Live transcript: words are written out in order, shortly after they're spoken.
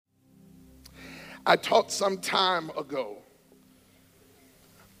I taught some time ago.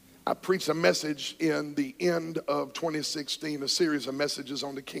 I preached a message in the end of 2016, a series of messages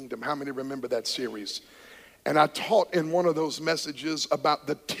on the kingdom. How many remember that series? And I taught in one of those messages about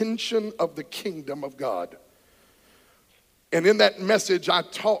the tension of the kingdom of God. And in that message, I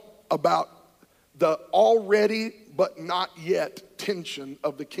taught about the already but not yet tension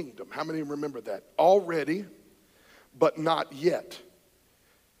of the kingdom. How many remember that? Already but not yet.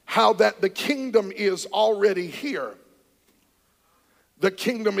 How that the kingdom is already here. The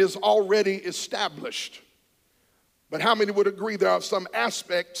kingdom is already established. But how many would agree there are some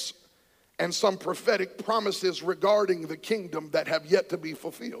aspects and some prophetic promises regarding the kingdom that have yet to be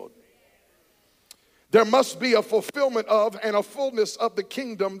fulfilled? There must be a fulfillment of and a fullness of the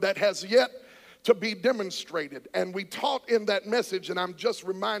kingdom that has yet to be demonstrated. And we taught in that message, and I'm just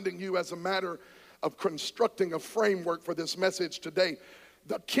reminding you as a matter of constructing a framework for this message today.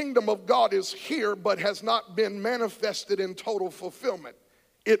 The kingdom of God is here, but has not been manifested in total fulfillment.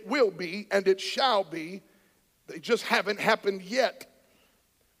 It will be, and it shall be. They just haven't happened yet.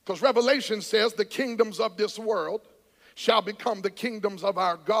 Because Revelation says the kingdoms of this world shall become the kingdoms of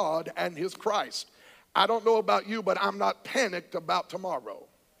our God and his Christ. I don't know about you, but I'm not panicked about tomorrow.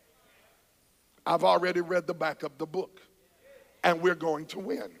 I've already read the back of the book, and we're going to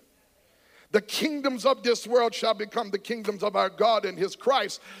win. The kingdoms of this world shall become the kingdoms of our God and his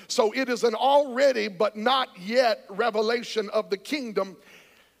Christ. So it is an already but not yet revelation of the kingdom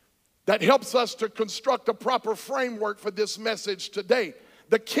that helps us to construct a proper framework for this message today.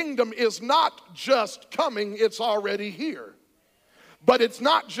 The kingdom is not just coming, it's already here. But it's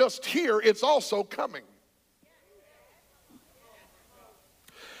not just here, it's also coming.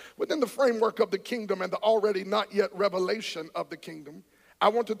 Within the framework of the kingdom and the already not yet revelation of the kingdom, I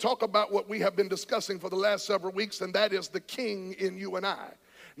want to talk about what we have been discussing for the last several weeks, and that is the king in you and I.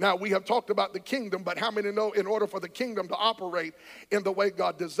 Now, we have talked about the kingdom, but how many know in order for the kingdom to operate in the way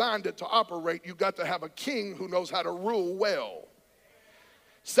God designed it to operate, you got to have a king who knows how to rule well.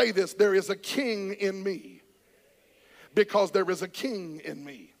 Say this, there is a king in me because there is a king in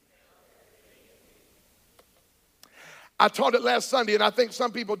me. I taught it last Sunday, and I think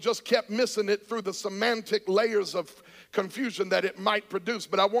some people just kept missing it through the semantic layers of confusion that it might produce.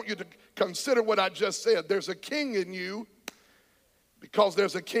 But I want you to consider what I just said. There's a king in you because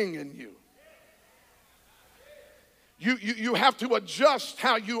there's a king in you. You have to adjust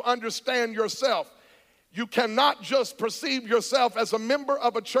how you understand yourself. You cannot just perceive yourself as a member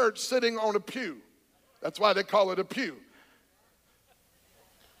of a church sitting on a pew. That's why they call it a pew.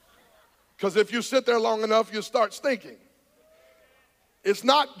 Because if you sit there long enough, you start stinking. It's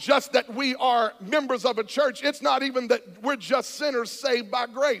not just that we are members of a church. It's not even that we're just sinners saved by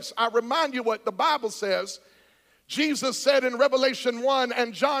grace. I remind you what the Bible says. Jesus said in Revelation 1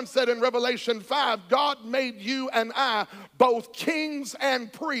 and John said in Revelation 5, God made you and I both kings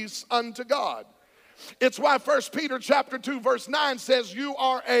and priests unto God. It's why 1 Peter chapter 2 verse 9 says you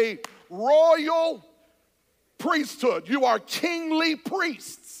are a royal priesthood. You are kingly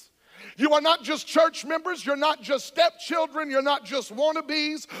priests. You are not just church members. You're not just stepchildren. You're not just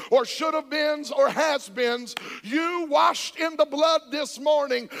wannabes or should-have-beens or has-beens. You washed in the blood this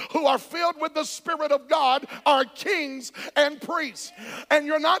morning who are filled with the Spirit of God are kings and priests. And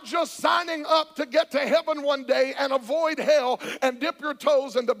you're not just signing up to get to heaven one day and avoid hell and dip your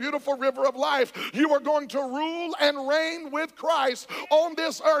toes in the beautiful river of life. You are going to rule and reign with Christ on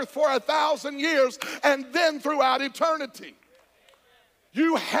this earth for 1,000 years and then throughout eternity.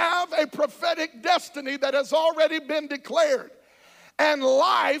 You have a prophetic destiny that has already been declared. And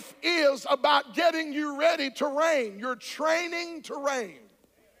life is about getting you ready to reign. You're training to reign.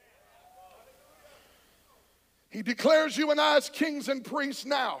 He declares you and I as kings and priests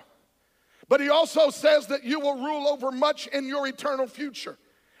now. But he also says that you will rule over much in your eternal future.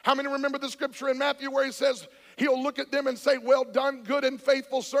 How many remember the scripture in Matthew where he says, he'll look at them and say, well done, good and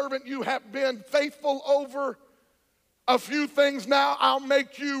faithful servant. You have been faithful over a few things, now I'll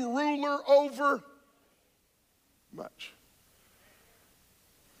make you ruler over much.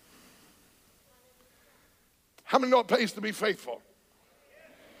 How many know it pays to be faithful?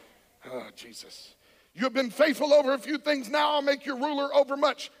 Oh, Jesus. You have been faithful over a few things, now I'll make you ruler over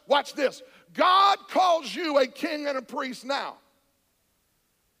much. Watch this. God calls you a king and a priest now.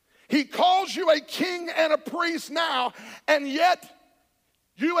 He calls you a king and a priest now, and yet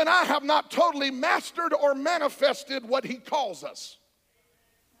you and I have not totally mastered or manifested what he calls us.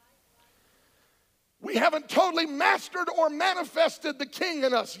 We haven't totally mastered or manifested the king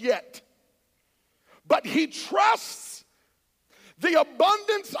in us yet. But he trusts the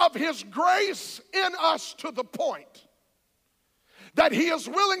abundance of his grace in us to the point that he is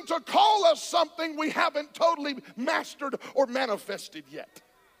willing to call us something we haven't totally mastered or manifested yet.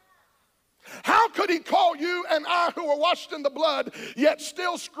 How could he call you and I, who are washed in the blood, yet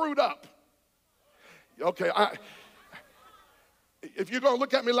still screwed up? Okay, if you're going to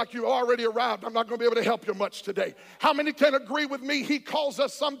look at me like you already arrived, I'm not going to be able to help you much today. How many can agree with me? He calls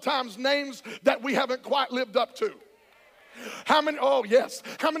us sometimes names that we haven't quite lived up to. How many, oh yes,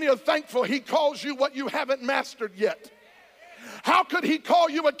 how many are thankful he calls you what you haven't mastered yet? How could he call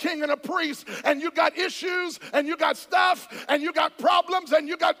you a king and a priest and you got issues and you got stuff and you got problems and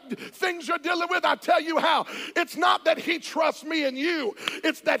you got things you're dealing with? I tell you how. It's not that he trusts me and you.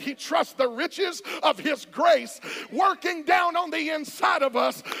 It's that he trusts the riches of his grace working down on the inside of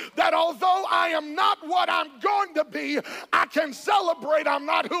us, that although I am not what I'm going to be, I can celebrate I'm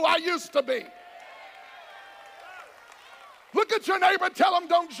not who I used to be. Look at your neighbor, tell him,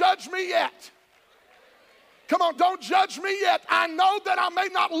 don't judge me yet. Come on, don't judge me yet. I know that I may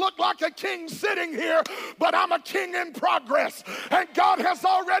not look like a king sitting here, but I'm a king in progress. And God has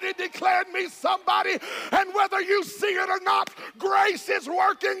already declared me somebody. And whether you see it or not, grace is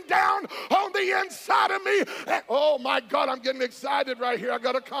working down on the inside of me. And, oh my God, I'm getting excited right here. I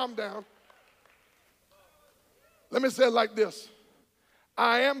got to calm down. Let me say it like this.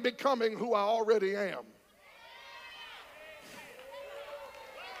 I am becoming who I already am.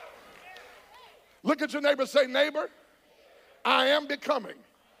 Look at your neighbor, say, neighbor, I am becoming.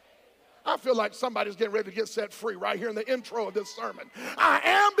 I feel like somebody's getting ready to get set free right here in the intro of this sermon. I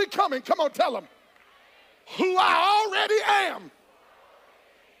am becoming, come on, tell them, who I already am.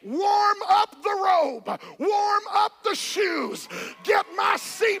 Warm up the robe, warm up the shoes, get my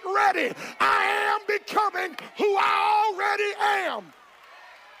seat ready. I am becoming who I already am.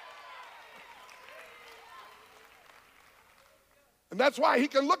 And that's why he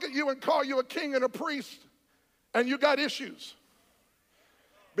can look at you and call you a king and a priest, and you got issues.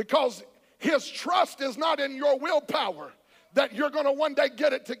 Because his trust is not in your willpower that you're going to one day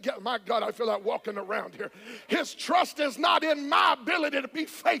get it together. My God, I feel like walking around here. His trust is not in my ability to be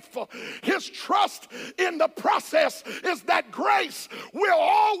faithful. His trust in the process is that grace will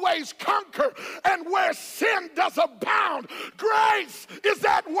always conquer, and where sin does abound, grace is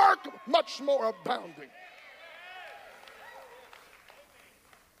at work much more abounding.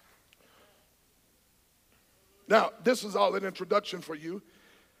 Now, this is all an introduction for you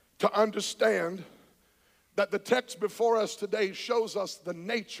to understand that the text before us today shows us the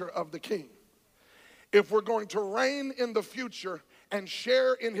nature of the king. If we're going to reign in the future and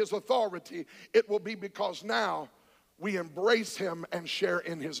share in his authority, it will be because now we embrace him and share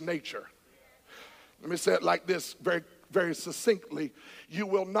in his nature. Let me say it like this very, very succinctly. You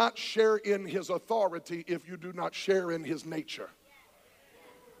will not share in his authority if you do not share in his nature.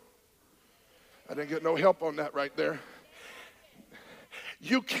 I didn't get no help on that right there.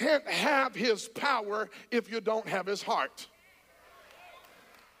 You can't have his power if you don't have his heart.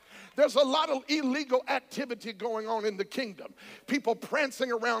 There's a lot of illegal activity going on in the kingdom. People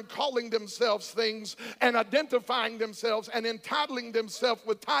prancing around calling themselves things and identifying themselves and entitling themselves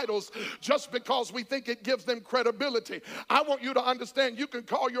with titles just because we think it gives them credibility. I want you to understand you can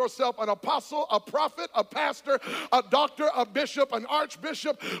call yourself an apostle, a prophet, a pastor, a doctor, a bishop, an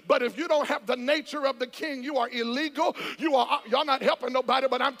archbishop, but if you don't have the nature of the king, you are illegal. Y'all not helping nobody,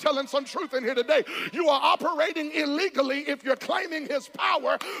 but I'm telling some truth in here today. You are operating illegally if you're claiming his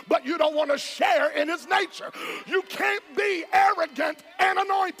power, but you don't want to share in his nature. You can't be arrogant and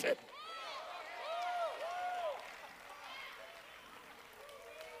anointed.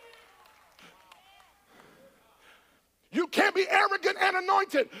 You can't be arrogant and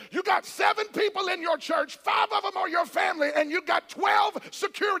anointed. You got 7 people in your church, 5 of them are your family, and you got 12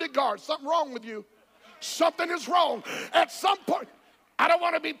 security guards. Something wrong with you. Something is wrong. At some point, I don't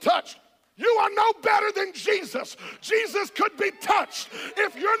want to be touched. You are no better than Jesus. Jesus could be touched.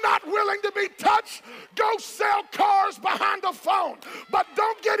 If you're not willing to be touched, go sell cars behind a phone. But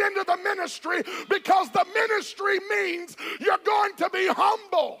don't get into the ministry, because the ministry means you're going to be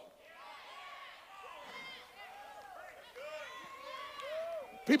humble.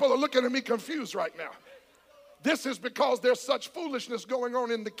 People are looking at me confused right now. This is because there's such foolishness going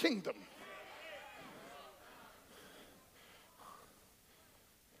on in the kingdom.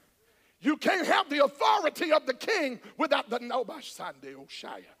 You can't have the authority of the king without the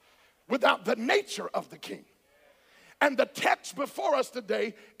nature of the king. And the text before us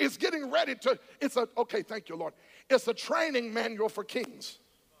today is getting ready to, okay, thank you, Lord. It's a training manual for kings.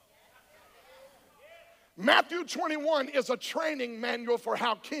 Matthew 21 is a training manual for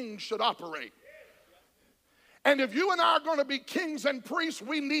how kings should operate. And if you and I are going to be kings and priests,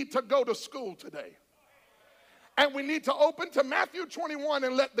 we need to go to school today. And we need to open to Matthew 21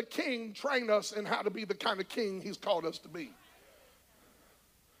 and let the King train us in how to be the kind of king he's called us to be.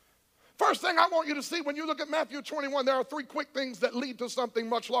 First thing I want you to see when you look at Matthew 21, there are three quick things that lead to something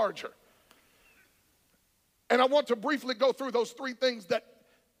much larger. And I want to briefly go through those three things that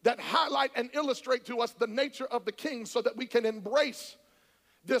highlight and illustrate to us the nature of the king so that we can embrace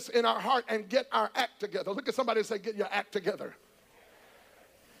this in our heart and get our act together. Look at somebody and say, get your act together.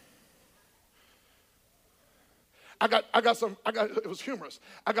 It was humorous.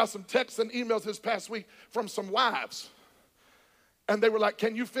 I got some texts and emails this past week from some wives. And they were like,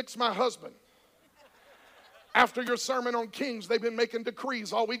 can you fix my husband? After your sermon on Kings, they've been making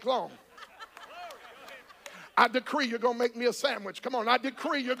decrees all week long. I decree you're going to make me a sandwich. Come on, I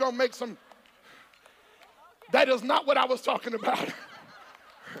decree you're going to make some. That is not what I was talking about.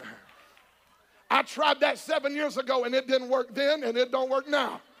 I tried that 7 years ago and it didn't work then and it don't work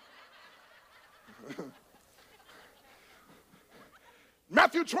now.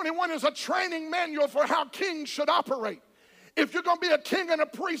 Matthew 21 is a training manual for how kings should operate. If you're going to be a king and a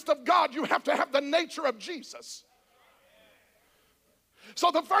priest of God, you have to have the nature of Jesus.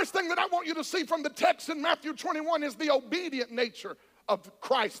 So the first thing that I want you to see from the text in Matthew 21 is the obedient nature of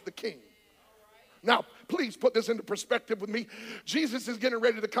Christ the King. Now, please put this into perspective with me. Jesus is getting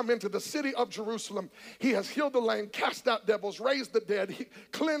ready to come into the city of Jerusalem. He has healed the lame, cast out devils, raised the dead,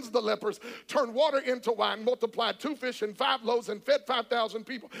 cleansed the lepers, turned water into wine, multiplied 2 fish and 5 loaves, and fed 5,000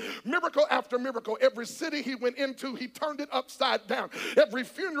 people. Miracle after miracle. Every city he went into, he turned it upside down. Every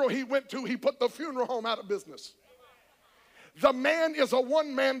funeral he went to, he put the funeral home out of business. The man is a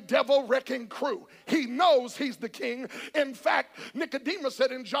one-man devil-wrecking crew. He knows he's the king. In fact, Nicodemus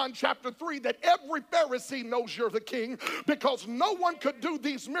said in John chapter 3 that every Pharisee knows you're the king because no one could do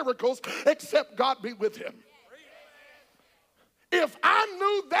these miracles except God be with him. If I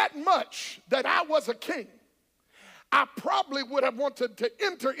knew that much that I was a king, I probably would have wanted to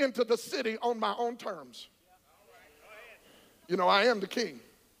enter into the city on my own terms. You know, I am the king.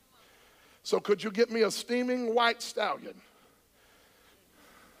 So could you get me a steaming white stallion?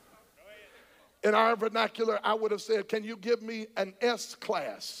 In our vernacular, I would have said, can you give me an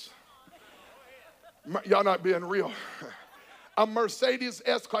S-Class? Y'all not being real. A Mercedes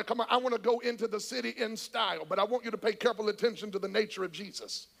S-Class. Come on, I want to go into the city in style, but I want you to pay careful attention to the nature of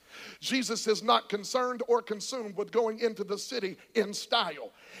Jesus. Jesus is not concerned or consumed with going into the city in style.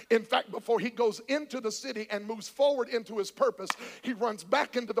 In fact, before he goes into the city and moves forward into his purpose, he runs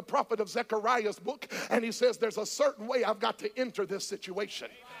back into the prophet of Zechariah's book and he says, there's a certain way I've got to enter this situation.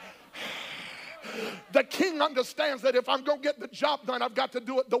 The king understands that if I'm going to get the job done, I've got to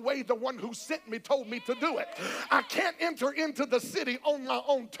do it the way the one who sent me told me to do it. I can't enter into the city on my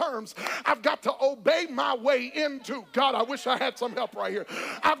own terms. I've got to obey my way into, God, I wish I had some help right here.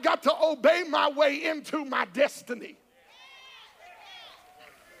 I've got to obey my way into my destiny.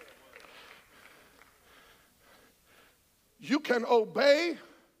 You can obey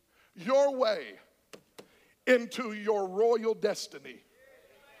your way into your royal destiny.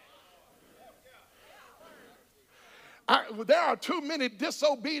 There are too many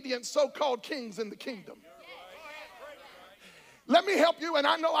disobedient so-called kings in the kingdom. Let me help you, and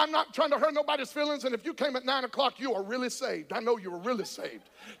I know I'm not trying to hurt nobody's feelings, and if you came at 9 o'clock, you are really saved. I know you were really saved.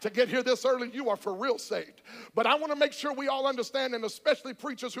 To get here this early, you are for real saved. But I want to make sure we all understand, and especially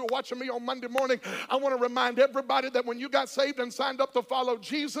preachers who are watching me on Monday morning, I want to remind everybody that when you got saved and signed up to follow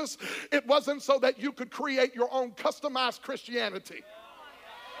Jesus, it wasn't so that you could create your own customized Christianity.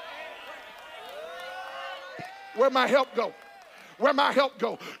 Where'd my help go? Where'd my help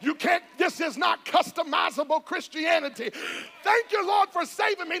go? You can't, this is not customizable Christianity. Thank you, Lord, for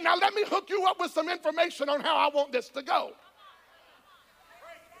saving me. Now let me hook you up with some information on how I want this to go.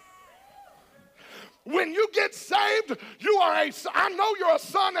 When you get saved, I know you're a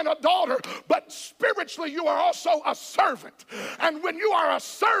son and a daughter, but spiritually you are also a servant. And when you are a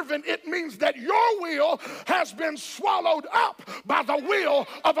servant, it means that your will has been swallowed up by the will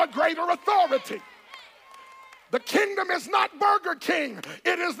of a greater authority. The kingdom is not Burger King.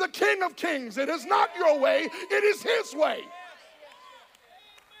 It is the King of Kings. It is not your way. It is his way.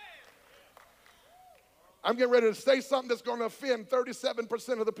 I'm getting ready to say something that's going to offend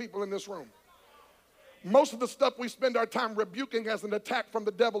 37% of the people in this room. Most of the stuff we spend our time rebuking as an attack from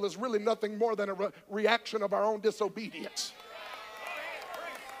the devil is really nothing more than a reaction of our own disobedience.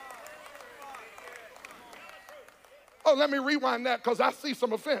 Oh, let me rewind that because I see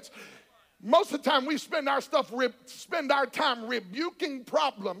some offense. Most of the time we spend our time rebuking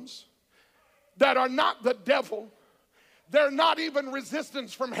problems that are not the devil. They're not even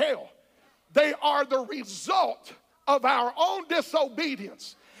resistance from hell. They are the result of our own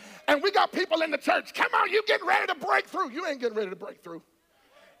disobedience. And we got people in the church, come on, you getting ready to break through. You ain't getting ready to break through.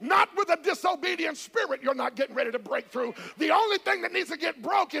 Not with a disobedient spirit, you're not getting ready to break through. The only thing that needs to get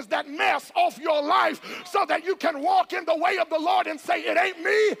broke is that mess off your life so that you can walk in the way of the Lord and say, it ain't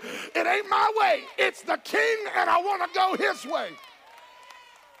me, it ain't my way. It's the King, and I want to go his way.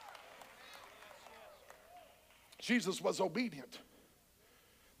 Jesus was obedient.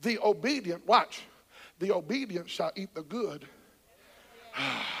 The obedient, watch, the obedient shall eat the good.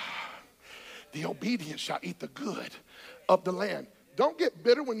 The obedient shall eat the good of the land. Don't get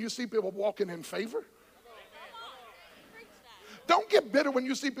bitter when you see people walking in favor. Don't get bitter when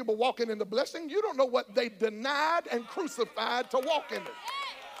you see people walking in the blessing. You don't know what they denied and crucified to walk in it.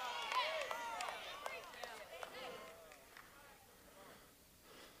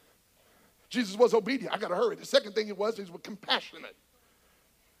 Jesus was obedient. I got to hurry. The second thing he was compassionate.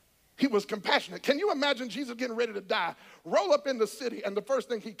 He was compassionate. Can you imagine Jesus getting ready to die, roll up in the city, and the first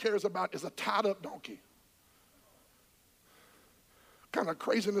thing he cares about is a tied up donkey? What kind of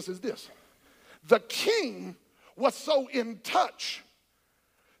craziness is this? The king was so in touch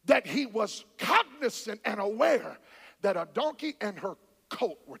that he was cognizant and aware that a donkey and her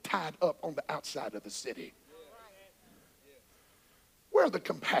colt were tied up on the outside of the city. Where are the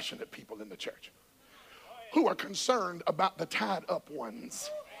compassionate people in the church who are concerned about the tied up ones?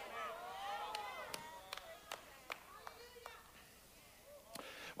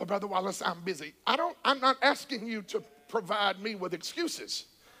 Well, Brother Wallace, I'm busy. I'm not asking you to provide me with excuses.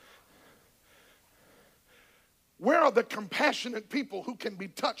 Where are the compassionate people who can be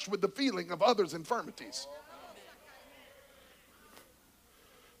touched with the feeling of others' infirmities?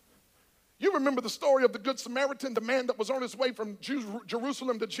 You remember the story of the Good Samaritan, the man that was on his way from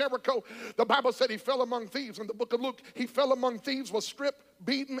Jerusalem to Jericho. The Bible said he fell among thieves. In the book of Luke, he fell among thieves, was stripped,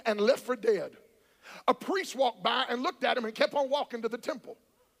 beaten, and left for dead. A priest walked by and looked at him and kept on walking to the temple.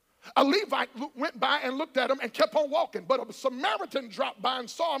 A Levite went by and looked at him and kept on walking. But a Samaritan dropped by and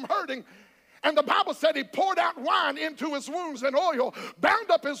saw him hurting. And the Bible said he poured out wine into his wounds and oil,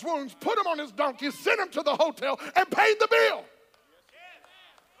 bound up his wounds, put him on his donkey, sent him to the hotel, and paid the bill.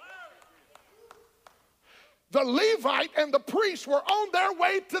 The Levite and the priest were on their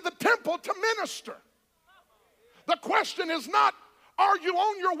way to the temple to minister. The question is not, are you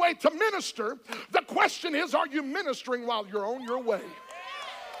on your way to minister? The question is, are you ministering while you're on your way?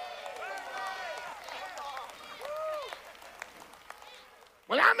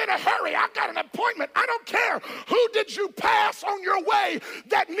 Well, I'm in a hurry. I've got an appointment. I don't care. Who did you pass on your way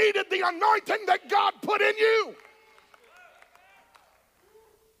that needed the anointing that God put in you?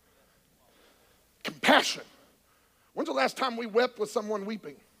 Compassion. When's the last time we wept with someone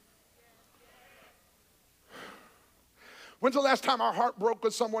weeping? When's the last time our heart broke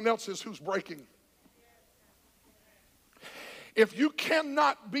with someone else's who's breaking? If you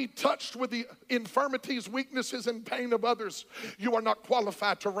cannot be touched with the infirmities, weaknesses, and pain of others, you are not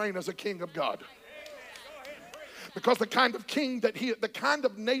qualified to reign as a king of God. Because the kind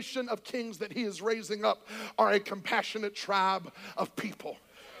of nation of kings that he is raising up are a compassionate tribe of people.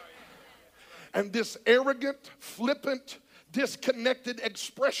 And this arrogant, flippant, disconnected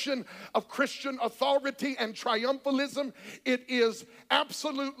expression of Christian authority and triumphalism, it is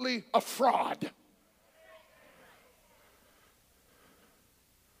absolutely a fraud.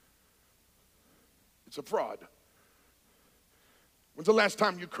 It's a fraud. When's the last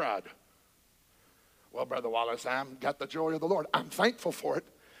time you cried? Well, Brother Wallace, I've got the joy of the Lord. I'm thankful for it.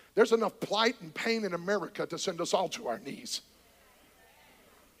 There's enough plight and pain in America to send us all to our knees.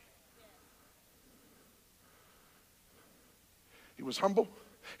 He was humble.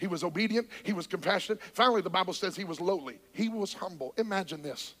 He was obedient. He was compassionate. Finally, the Bible says he was lowly. He was humble. Imagine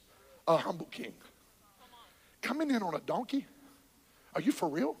this, a humble king. Coming in on a donkey? Are you for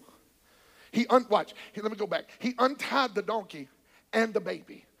real? Let me go back. He untied the donkey and the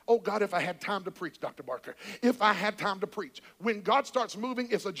baby. Oh God, if I had time to preach, Dr. Barker. If I had time to preach. When God starts moving,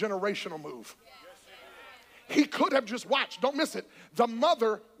 it's a generational move. He could have just watched. Don't miss it. The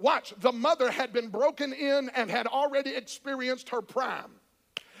mother had been broken in and had already experienced her prime.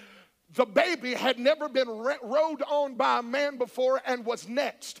 The baby had never been rode on by a man before and was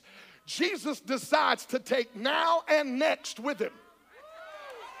next. Jesus decides to take now and next with him.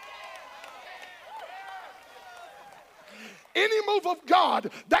 Any move of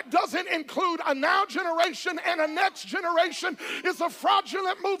God that doesn't include a now generation and a next generation is a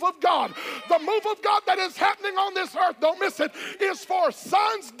fraudulent move of God. The move of God that is happening on this earth, don't miss it, is for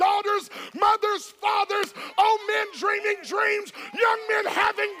sons, daughters, mothers, fathers, old men dreaming dreams, young men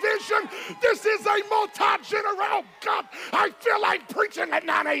having vision. This is a multi-generational. Oh God, I feel like preaching at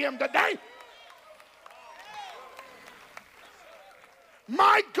 9 a.m. today.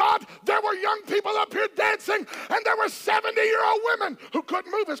 My God, there were young people up here dancing, and there were 70-year-old women who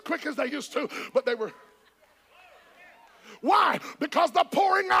couldn't move as quick as they used to, but they were. Why? Because the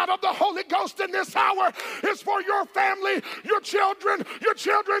pouring out of the Holy Ghost in this hour is for your family, your children, your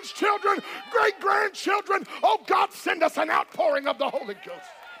children's children, great-grandchildren. Oh, God, send us an outpouring of the Holy Ghost.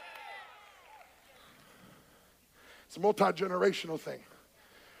 It's a multi-generational thing.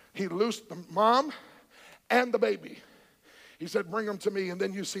 He loosed the mom and the baby. He said, bring them to me. And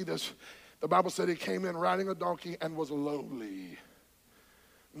then you see this. The Bible said he came in riding a donkey and was lowly,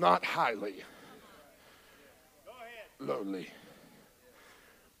 not highly. Lowly.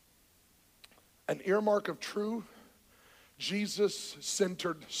 An earmark of true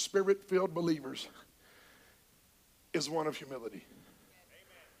Jesus-centered, spirit-filled believers is one of humility.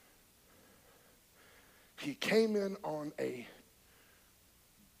 He came in on a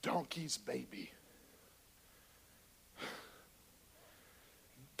donkey's baby.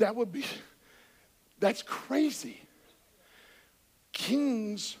 That's crazy.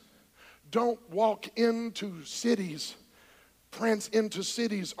 Kings don't walk into cities, prance into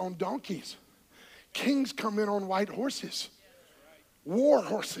cities on donkeys. Kings come in on white horses, war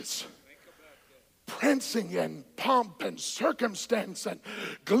horses, prancing and pomp and circumstance and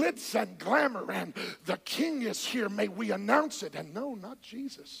glitz and glamour, and the king is here, may we announce it. And no, not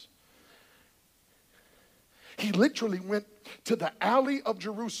Jesus. He literally went to the alley of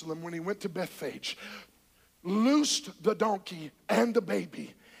Jerusalem when he went to Bethphage, loosed the donkey and the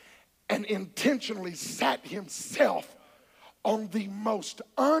baby, and intentionally sat himself on the most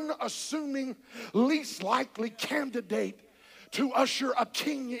unassuming, least likely candidate to usher a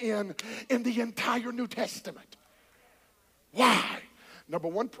king in the entire New Testament. Why? Number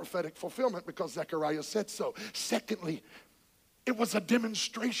one, prophetic fulfillment, because Zechariah said so. Secondly, it was a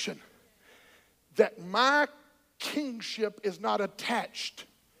demonstration that my kingship is not attached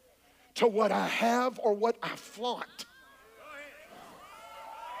to what I have or what I flaunt.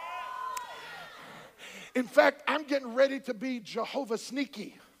 In fact, I'm getting ready to be Jehovah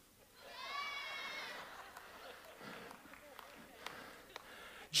Sneaky.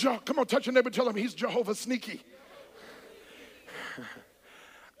 Come on, touch your neighbor, tell him he's Jehovah Sneaky.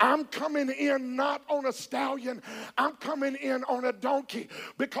 I'm coming in not on a stallion, I'm coming in on a donkey,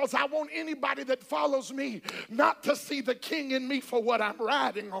 because I want anybody that follows me not to see the king in me for what I'm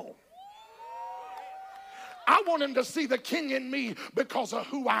riding on. I want him to see the king in me because of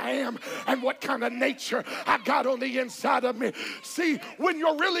who I am and what kind of nature I got on the inside of me. See, when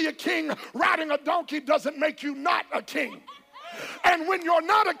you're really a king, riding a donkey doesn't make you not a king. And when you're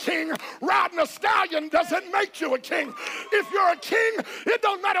not a king, riding a stallion doesn't make you a king. If you're a king, it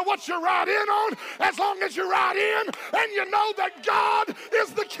don't matter what you ride in on, as long as you ride in and you know that God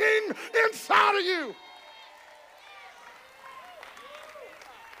is the king inside of you.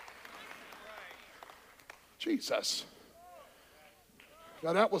 Jesus.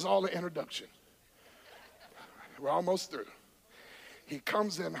 Now that was all the introduction. We're almost through. He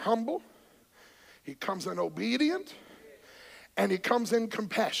comes in humble, he comes in obedient, and he comes in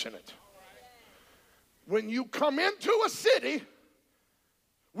compassionate. When you come into a city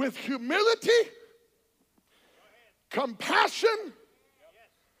with humility, compassion,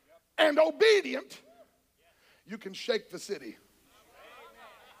 and obedient, you can shake the city.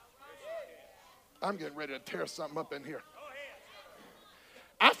 I'm getting ready to tear something up in here.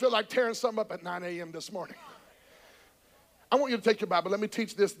 I feel like tearing something up at 9 a.m. this morning. I want you to take your Bible. Let me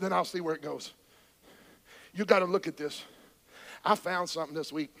teach this, then I'll see where it goes. You got to look at this. I found something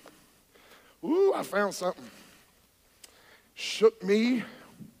this week. Ooh, I found something. Shook me.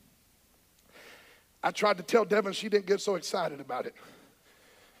 I tried to tell Devin, she didn't get so excited about it.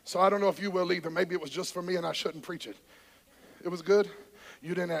 So I don't know if you will either. Maybe it was just for me and I shouldn't preach it. It was good?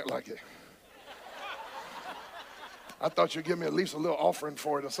 You didn't act like it. I thought you'd give me at least a little offering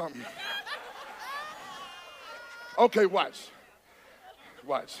for it or something. Okay, watch.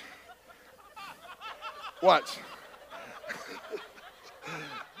 Watch. Watch.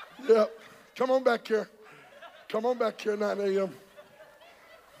 Yep. Come on back here. Come on back here, 9 a.m.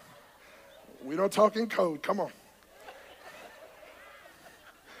 We don't talk in code. Come on.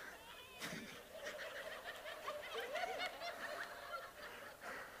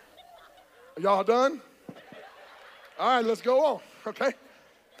 Are y'all done? All right, let's go on, okay?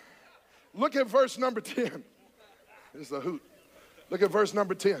 Look at verse number 10. This is a hoot. Look at verse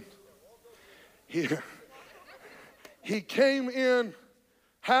number 10. He came in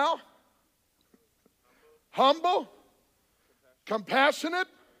how? Humble, compassionate,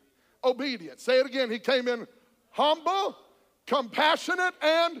 obedient. Say it again. He came in humble, compassionate,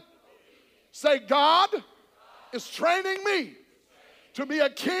 and say, God is training me To be a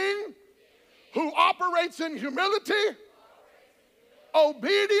king who operates in humility,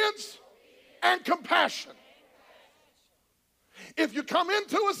 obedience, and compassion. If you come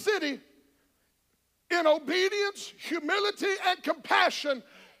into a city in obedience, humility, and compassion,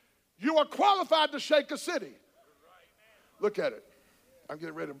 you are qualified to shake a city. Look at it. I'm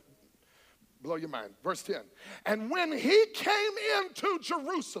getting ready to blow your mind. Verse 10. And when he came into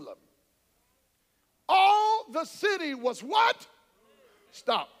Jerusalem, all the city was what?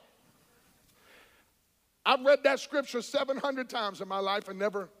 Stop. I've read that scripture 700 times in my life and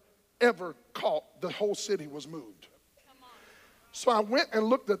never, ever caught the whole city was moved. So I went and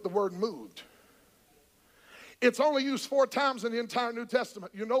looked at the word moved. It's only used 4 times in the entire New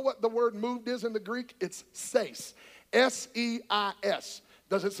Testament. You know what the word moved is in the Greek? It's seis. S-E-I-S.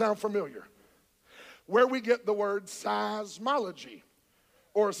 Does it sound familiar? Where we get the word seismology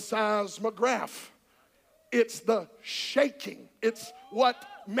or seismograph. It's the shaking. It's what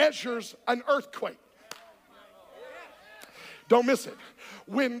measures an earthquake. Don't miss it.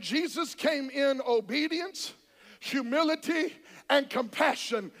 When Jesus came in obedience, humility, and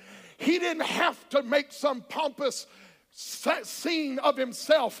compassion, he didn't have to make some pompous scene of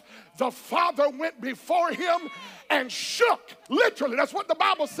himself. The Father went before him and shook. Literally, that's what the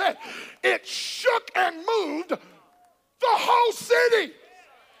Bible said. It shook and moved the whole city.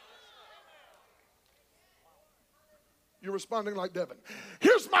 You're responding like Devin.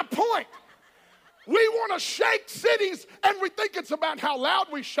 Here's my point. We want to shake cities and we think it's about how loud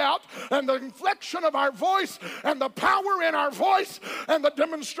we shout and the inflection of our voice and the power in our voice and the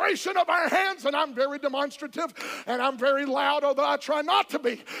demonstration of our hands. And I'm very demonstrative and I'm very loud, although I try not to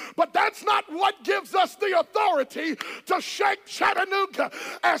be. But that's not what gives us the authority to shake Chattanooga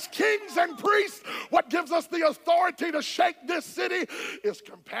as kings and priests. What gives us the authority to shake this city is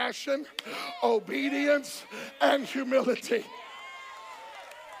compassion, obedience, and humility.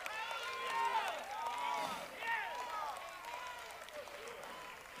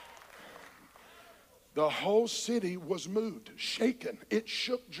 The whole city was moved, shaken. It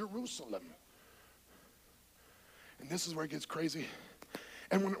shook Jerusalem. And this is where it gets crazy.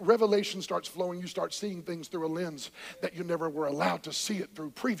 And when revelation starts flowing, you start seeing things through a lens that you never were allowed to see it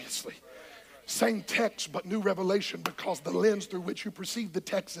through previously. Same text, but new revelation, because the lens through which you perceive the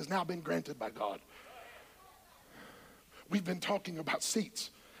text has now been granted by God. We've been talking about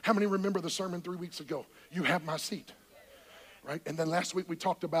seats. How many remember the sermon 3 weeks ago? You have my seat, right? And then last week we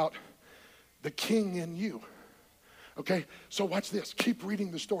talked about the king in you. Okay, so watch this. Keep reading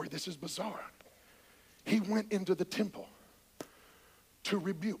the story. This is bizarre. He went into the temple to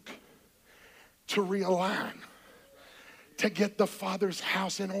rebuke, to realign, to get the Father's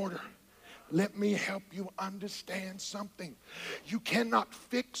house in order. Let me help you understand something. You cannot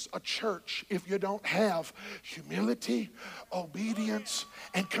fix a church if you don't have humility, obedience,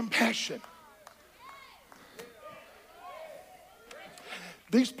 and compassion.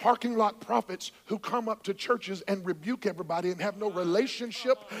 These parking lot prophets who come up to churches and rebuke everybody and have no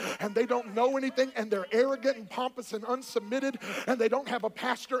relationship and they don't know anything and they're arrogant and pompous and unsubmitted and they don't have a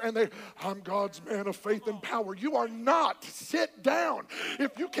pastor and I'm God's man of faith and power. You are not. Sit down.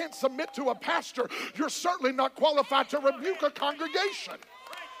 If you can't submit to a pastor, you're certainly not qualified to rebuke a congregation.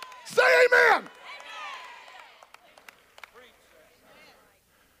 Say amen.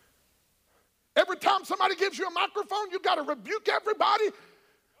 Every time somebody gives you a microphone, you got to rebuke everybody.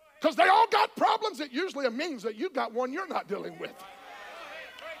 Because they all got problems. It usually means that you got one you're not dealing with.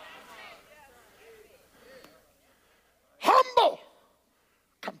 Humble,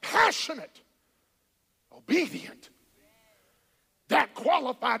 compassionate, obedient. That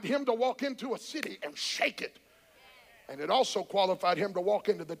qualified him to walk into a city and shake it. And it also qualified him to walk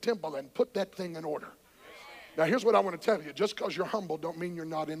into the temple and put that thing in order. Now here's what I want to tell you. Just because you're humble don't mean you're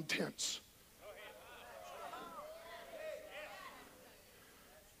not intense.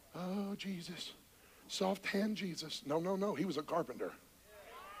 Oh, Jesus. Soft hand Jesus. No. He was a carpenter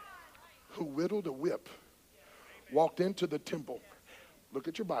who whittled a whip, walked into the temple. Look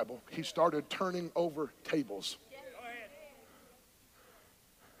at your Bible. He started turning over tables.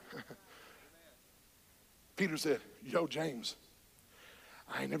 Peter said, yo, James,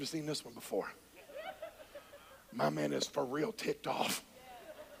 I ain't never seen this one before. My man is for real ticked off.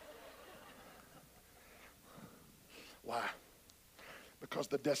 Why? Because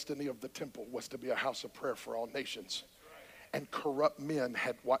the destiny of the temple was to be a house of prayer for all nations. And corrupt men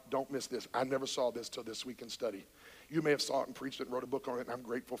had what? Don't miss this. I never saw this till this week in study. You may have saw it and preached it and wrote a book on it, and I'm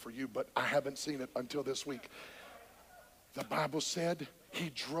grateful for you, but I haven't seen it until this week. The Bible said he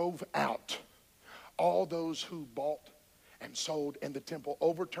drove out all those who bought and sold in the temple,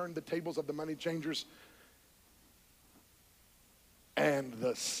 overturned the tables of the money changers. and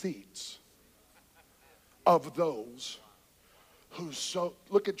the seats of those who so.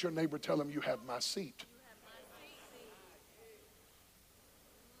 Look at your neighbor, tell him, you have my seat.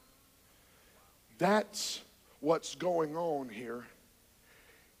 That's what's going on here.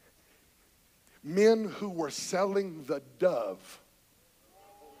 Men who were selling the dove.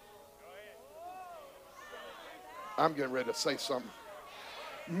 I'm getting ready to say something.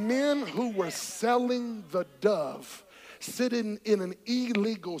 Men who were selling the dove, sitting in an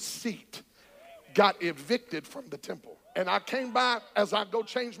illegal seat, got evicted from the temple. And I came by as I go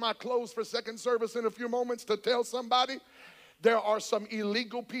change my clothes for second service in a few moments to tell somebody there are some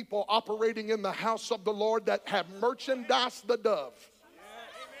illegal people operating in the house of the Lord that have merchandised the dove.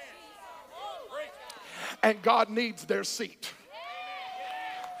 And God needs their seat.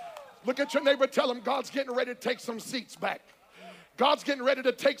 Look at your neighbor, tell him God's getting ready to take some seats back. God's getting ready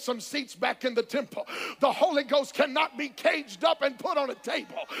to take some seats back in the temple. The Holy Ghost cannot be caged up and put on a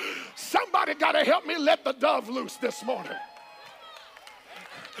table. Somebody got to help me let the dove loose this morning.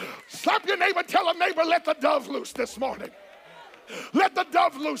 Slap your neighbor, tell a neighbor, let the dove loose this morning. Let the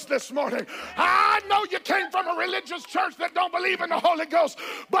dove loose this morning. I know you came from a religious church that don't believe in the Holy Ghost,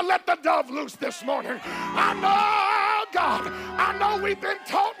 but let the dove loose this morning. I know, God, I know we've been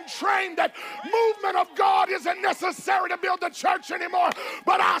taught and trained that movement of God isn't necessary to build the church anymore,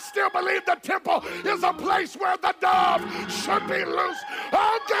 but I still believe the temple is a place where the dove should be loose.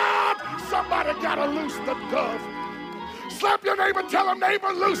 Oh, God, somebody got to loose the dove. Slap your neighbor, tell him,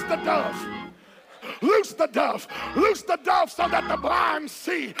 neighbor, loose the dove. Loose the dove. Loose the dove so that the blind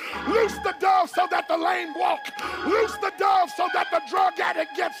see. Loose the dove so that the lame walk. Loose the dove so that the drug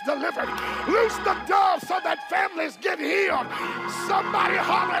addict gets delivered. Loose the dove so that families get healed. Somebody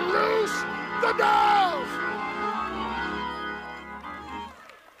holler, loose the dove.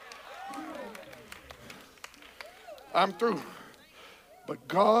 I'm through. But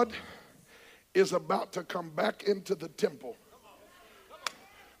God is about to come back into the temple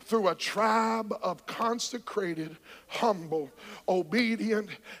through a tribe of consecrated, humble, obedient,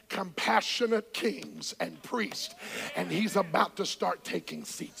 compassionate kings and priests. And he's about to start taking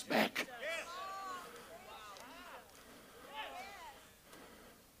seats back.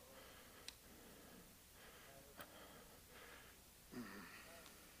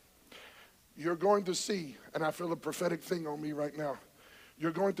 You're going to see, and I feel a prophetic thing on me right now,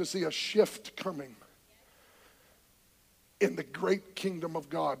 you're going to see a shift coming in the great kingdom of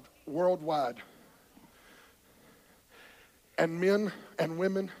God worldwide. And men and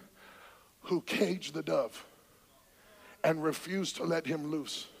women who cage the dove and refuse to let him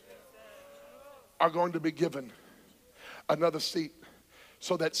loose are going to be given another seat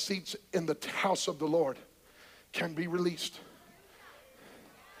so that seats in the house of the Lord can be released.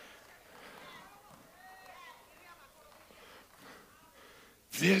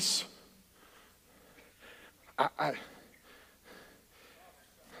 This,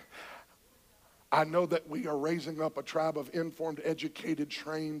 I know that we are raising up a tribe of informed, educated,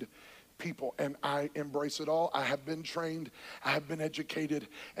 trained people, and I embrace it all. I have been trained, I have been educated,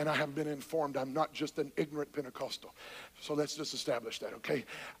 and I have been informed. I'm not just an ignorant Pentecostal. So let's just establish that, okay?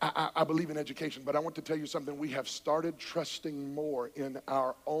 I believe in education, but I want to tell you something. We have started trusting more in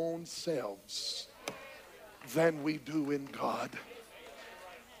our own selves than we do in God.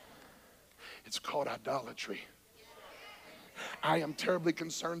 It's called idolatry. I am terribly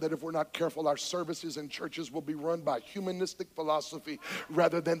concerned that if we're not careful, our services and churches will be run by humanistic philosophy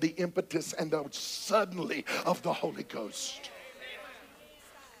rather than the impetus and the suddenly of the Holy Ghost.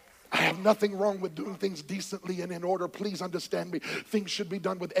 I have nothing wrong with doing things decently and in order. Please understand me. Things should be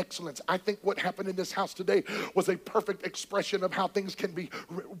done with excellence. I think what happened in this house today was a perfect expression of how things can be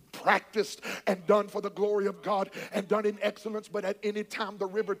practiced and done for the glory of God and done in excellence. But at any time the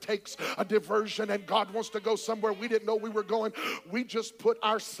river takes a diversion and God wants to go somewhere we didn't know we were going, we just put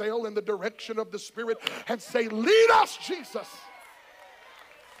our sail in the direction of the Spirit and say, lead us, Jesus.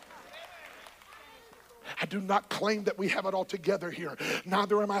 I do not claim that we have it all together here.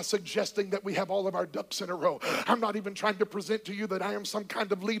 Neither am I suggesting that we have all of our ducks in a row. I'm not even trying to present to you that I am some kind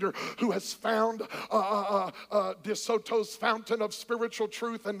of leader who has found De Soto's fountain of spiritual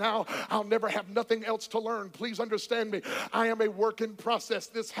truth and now I'll never have nothing else to learn. Please understand me. I am a work in process.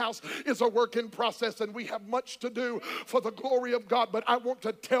 This house is a work in process and we have much to do for the glory of God. But I want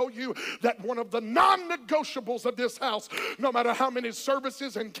to tell you that one of the non-negotiables of this house, no matter how many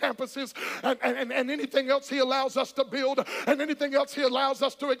services and campuses and anything else he allows us to build and anything else he allows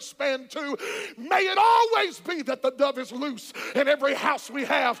us to expand to, may it always be that the dove is loose in every house we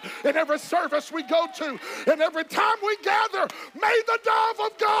have, in every service we go to, and every time we gather. May the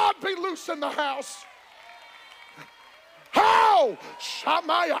dove of God be loose in the house. Oh,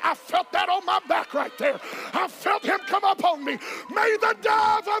 Shamaya, I felt that on my back right there. I felt him come up on me. May the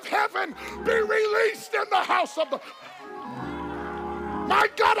dove of heaven be released in the house of the... My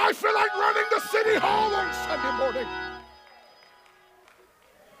God, I feel like running to City Hall on Sunday morning.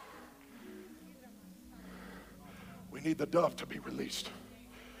 We need the dove to be released.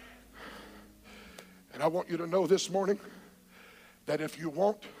 And I want you to know this morning that if you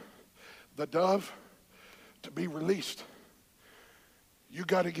want the dove to be released, you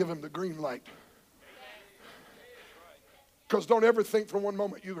got to give him the green light. Because don't ever think for one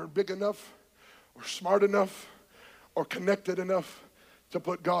moment you are big enough or smart enough or connected enough to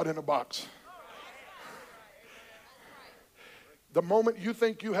put God in a box. The moment you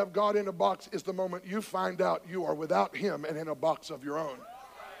think you have God in a box is the moment you find out you are without him and in a box of your own.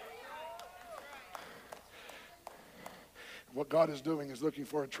 What God is doing is looking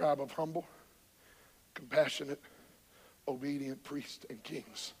for a tribe of humble, compassionate, obedient priests and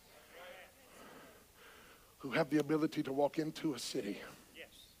kings who have the ability to walk into a city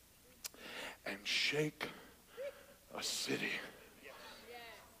and shake a city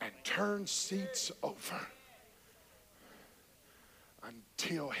and turn seats over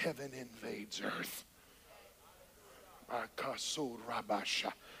until heaven invades earth.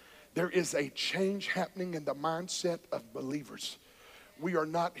 There is a change happening in the mindset of believers. We are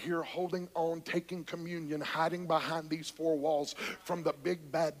not here holding on, taking communion, hiding behind these four walls from the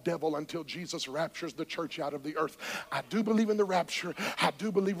big bad devil until Jesus raptures the church out of the earth. I do believe in the rapture. I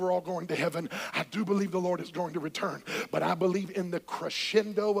do believe we're all going to heaven. I do believe the Lord is going to return. But I believe in the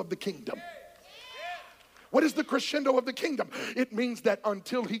crescendo of the kingdom. What is the crescendo of the kingdom? It means that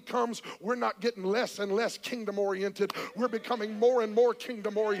until he comes, we're not getting less and less kingdom oriented. We're becoming more and more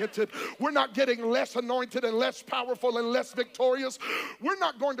kingdom oriented. We're not getting less anointed and less powerful and less victorious. We're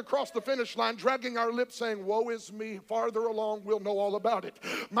not going to cross the finish line dragging our lips saying, woe is me. Farther along, we'll know all about it.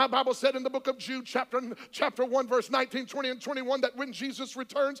 My Bible said in the book of Jude, chapter 1, verse 19, 20, and 21, that when Jesus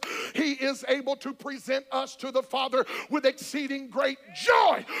returns, he is able to present us to the Father with exceeding great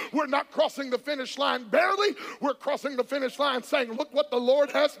joy. We're not crossing the finish line barely. We're crossing the finish line saying, look what the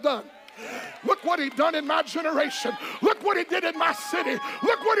Lord has done. Look what he done in my generation. Look what he did in my city.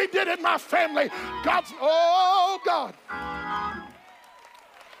 Look what he did in my family. God's, oh God.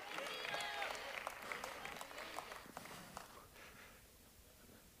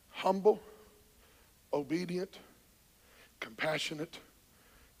 Humble, obedient, compassionate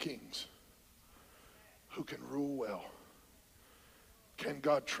kings who can rule well. Can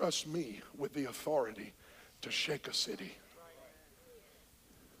God trust me with the authority to shake a city?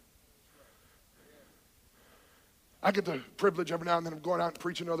 I get the privilege every now and then of going out and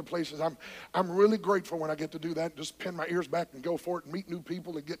preaching in other places. I'm really grateful when I get to do that. Just pin my ears back and go for it and meet new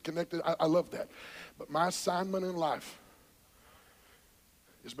people and get connected. I love that. But my assignment in life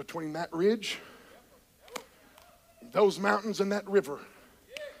is between that ridge, those mountains, and that river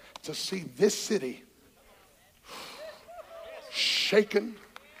to see this city shaken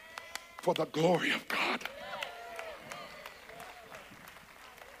for the glory of God.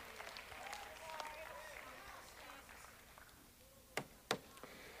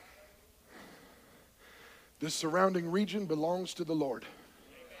 This surrounding region belongs to the Lord.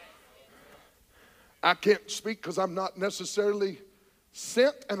 I can't speak because I'm not necessarily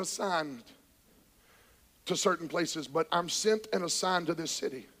sent and assigned to certain places, but I'm sent and assigned to this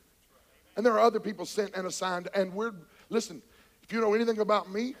city. And there are other people sent and assigned, and listen, if you know anything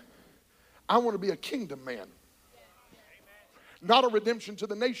about me, I want to be a kingdom man, not a redemption to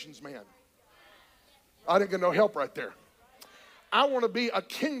the nations man. I didn't get no help right there. I want to be a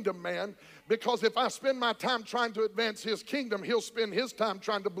kingdom man because if I spend my time trying to advance his kingdom, he'll spend his time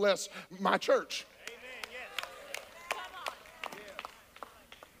trying to bless my church.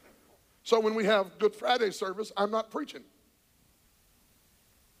 So when we have Good Friday service, I'm not preaching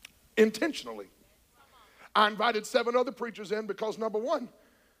intentionally. I invited 7 other preachers in because, number one,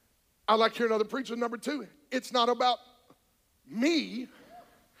 I like hearing other preachers. Number two, it's not about me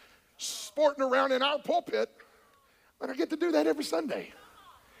sporting around in our pulpit, but I get to do that every Sunday.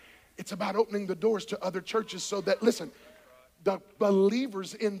 It's about opening the doors to other churches so that, listen, the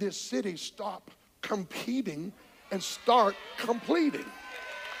believers in this city stop competing and start completing.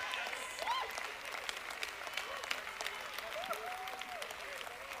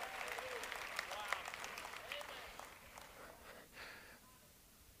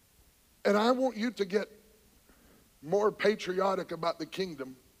 And I want you to get more patriotic about the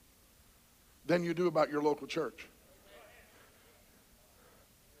kingdom than you do about your local church.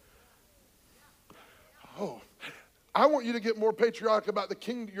 Oh, I want you to get more patriotic about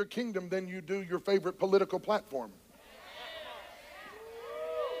your kingdom than you do your favorite political platform.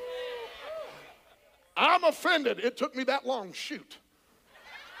 offended. It took me that long. Shoot.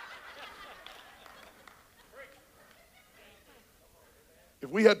 If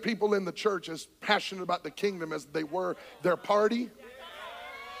we had people in the church as passionate about the kingdom as they were their party,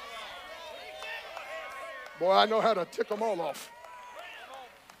 boy, I know how to tick them all off.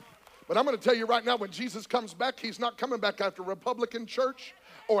 But I'm going to tell you right now, when Jesus comes back, he's not coming back after a Republican church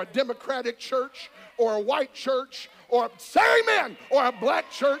or a Democratic church or a white church or, say amen, or a black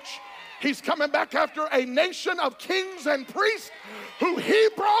church. He's coming back after a nation of kings and priests who he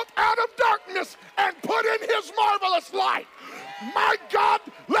brought out of darkness and put in his marvelous light. My God,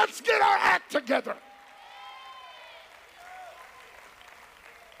 let's get our act together.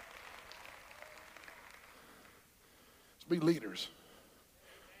 Let's be leaders.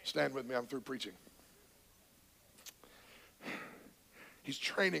 Stand with me, I'm through preaching. He's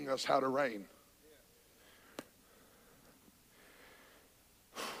training us how to reign.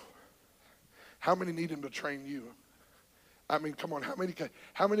 How many need him to train you? I mean, come on, how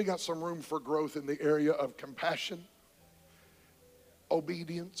many got some room for growth in the area of compassion,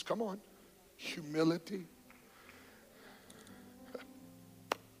 obedience, come on, humility?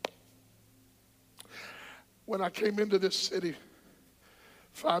 When I came into this city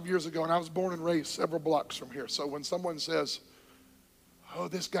 5 years ago, and I was born and raised several blocks from here, so when someone says, oh,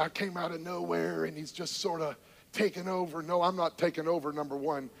 this guy came out of nowhere and he's just sort of taking over. No, I'm not taking over, number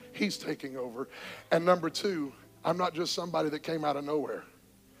one. He's taking over. And number two, I'm not just somebody that came out of nowhere.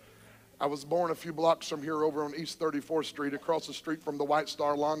 I was born a few blocks from here over on East 34th Street, across the street from the White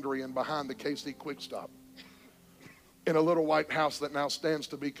Star Laundry and behind the KC Quick Stop, in a little white house that now stands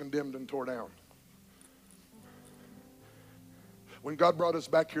to be condemned and tore down. When God brought us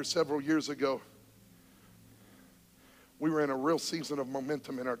back here several years ago, we were in a real season of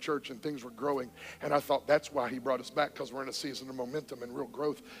momentum in our church and things were growing. And I thought that's why he brought us back, because we're in a season of momentum and real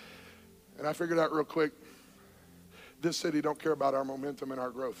growth. And I figured out real quick, this city don't care about our momentum and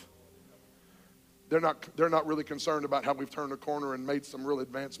our growth. They're not really concerned about how we've turned a corner and made some real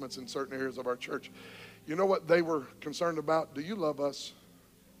advancements in certain areas of our church. You know what they were concerned about? Do you love us?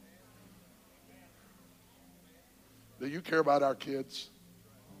 Do you care about our kids?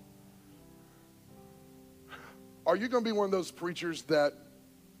 Are you going to be one of those preachers that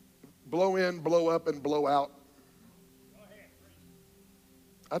blow in, blow up, and blow out?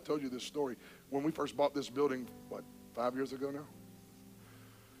 I told you this story. When we first bought this building, 5 years ago now?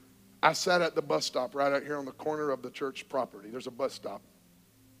 I sat at the bus stop right out here on the corner of the church property. There's a bus stop.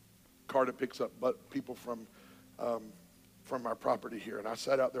 Car that picks up people from our property here. And I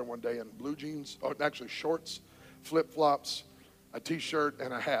sat out there one day in blue jeans, actually shorts, flip-flops, a T-shirt,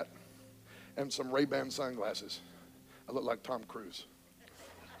 and a hat, and some Ray-Ban sunglasses. I look like Tom Cruise.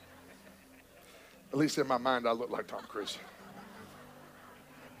 At least in my mind, I look like Tom Cruise.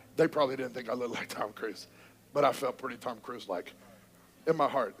 They probably didn't think I looked like Tom Cruise, but I felt pretty Tom Cruise-like. In my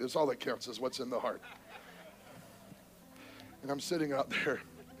heart, it's all that counts, is what's in the heart. And I'm sitting out there,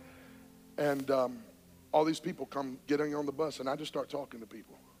 and all these people come getting on the bus, and I just start talking to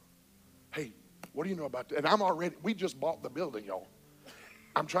people. Hey, what do you know about that? And we just bought the building, y'all.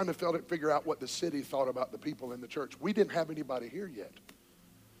 I'm trying to figure out what the city thought about the people in the church. We didn't have anybody here yet.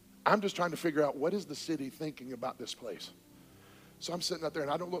 I'm just trying to figure out, what is the city thinking about this place? So I'm sitting out there,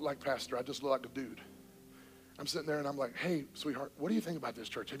 and I don't look like pastor. I just look like a dude. I'm sitting there, and I'm like, hey, sweetheart, what do you think about this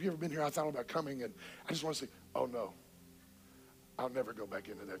church? Have you ever been here? I thought about coming, and I just want to say, oh, no. I'll never go back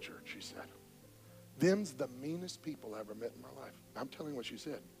into that church, she said. Them's the meanest people I ever met in my life. I'm telling you what she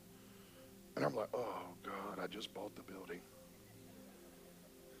said. And I'm like, oh, God, I just bought the building.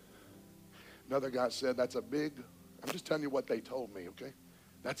 Another guy said, I'm just telling you what they told me, okay?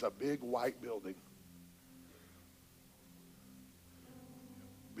 That's a big white building.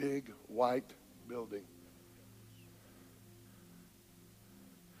 Big white building.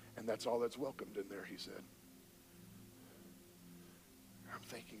 And that's all that's welcomed in there, he said. I'm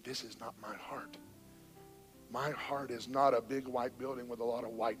thinking, this is not my heart. My heart is not a big white building with a lot of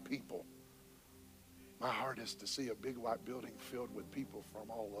white people. My heart is to see a big white building filled with people from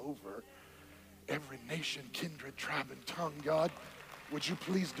all over. Every nation, kindred, tribe, and tongue. God, would you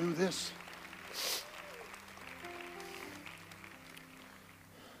please do this?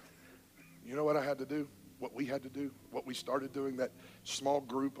 You know what I had to do? What we had to do? What we started doing, that small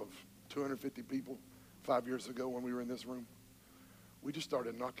group of 250 people 5 years ago when we were in this room? We just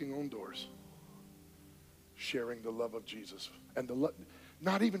started knocking on doors, sharing the love of Jesus. And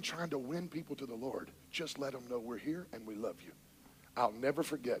not even trying to win people to the Lord. Just let them know we're here and we love you. I'll never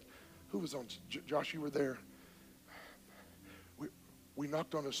forget. Who was on? Josh, you were there. We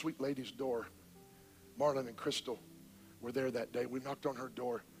knocked on a sweet lady's door. Marlon and Crystal were there that day. We knocked on her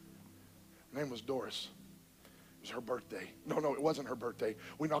door. Her name was Doris. It was her birthday. No, it wasn't her birthday.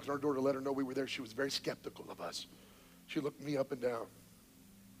 We knocked on her door to let her know we were there. She was very skeptical of us. She looked me up and down.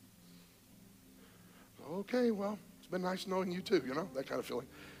 Okay, well, it's been nice knowing you too, you know, that kind of feeling.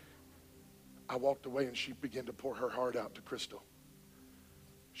 I walked away and she began to pour her heart out to Crystal.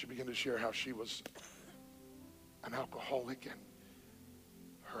 She began to share how she was an alcoholic and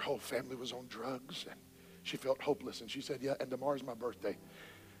her whole family was on drugs and she felt hopeless. And she said, yeah, and tomorrow's my birthday.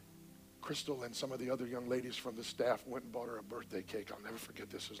 Crystal and some of the other young ladies from the staff went and bought her a birthday cake. I'll never forget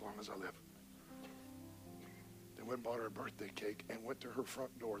this as long as I live. They went and bought her a birthday cake and went to her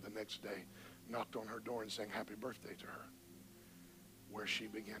front door the next day, knocked on her door and sang happy birthday to her, where she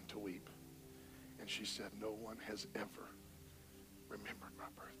began to weep. And she said, no one has ever remembered my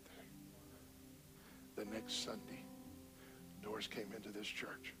birthday. The next Sunday, Doris came into this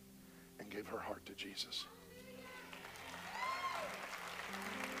church and gave her heart to Jesus.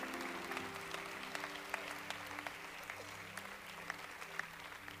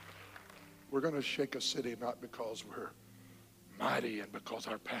 We're going to shake a city not because we're mighty and because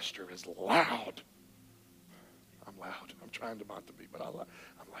our pastor is loud. I'm loud. I'm trying to not to be, but I'm loud.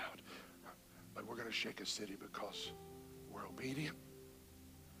 But we're going to shake a city because we're obedient,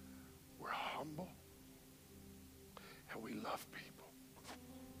 we're humble, and we love people.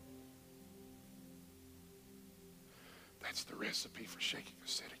 That's the recipe for shaking a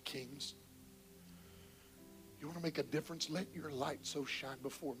city. Kings, you want to make a difference? Let your light so shine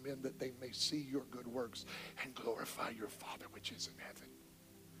before men that they may see your good works and glorify your Father which is in heaven.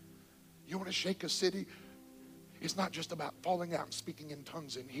 You want to shake a city? It's not just about falling out and speaking in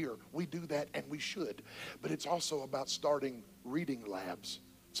tongues in here. We do that and we should. But it's also about starting reading labs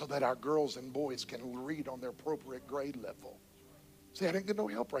so that our girls and boys can read on their appropriate grade level. See, I didn't get no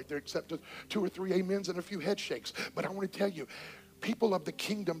help right there except 2 or 3 amens and a few head shakes. But I want to tell you, people of the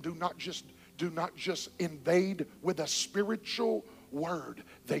kingdom do not just invade with a spiritual word.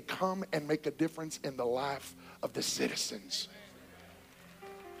 They come and make a difference in the life of the citizens.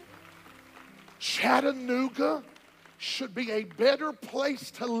 Chattanooga should be a better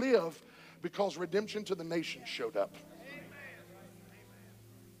place to live because redemption to the nation showed up.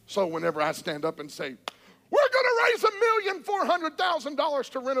 So whenever I stand up and say, we're going to raise $1,400,000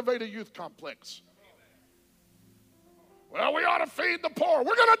 to renovate a youth complex. Well, we ought to feed the poor.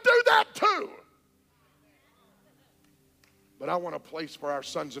 We're going to do that too. But I want a place for our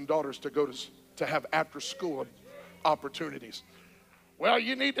sons and daughters to go to have after school opportunities. Well,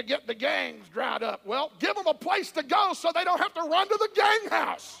 you need to get the gangs dried up. Well, give them a place to go so they don't have to run to the gang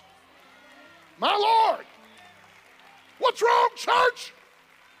house. My Lord. What's wrong, church?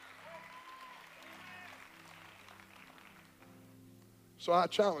 So I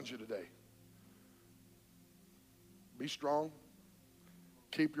challenge you today. Be strong.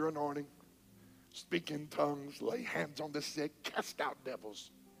 Keep your anointing. Speak in tongues. Lay hands on the sick. Cast out devils.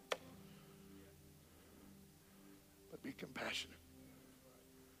 But be compassionate.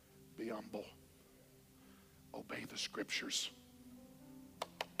 Be humble. Obey the scriptures.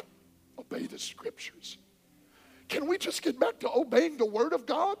 Obey the scriptures. Can we just get back to obeying the word of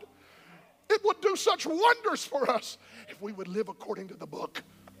God? It would do such wonders for us if we would live according to the book.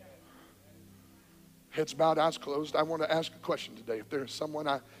 Heads bowed, eyes closed. I want to ask a question today. If there's someone,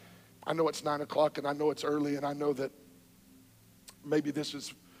 I know it's 9 o'clock and I know it's early and I know that maybe this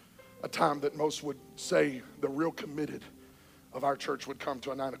is a time that most would say the real committed of our church would come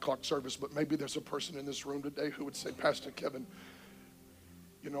to a 9 o'clock service, but maybe there's a person in this room today who would say, Pastor Kevin,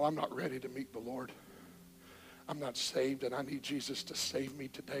 you know, I'm not ready to meet the Lord. I'm not saved and I need Jesus to save me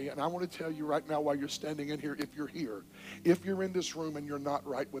today. And I want to tell you right now while you're standing in here, if you're in this room and you're not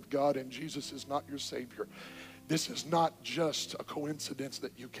right with God and Jesus is not your Savior, this is not just a coincidence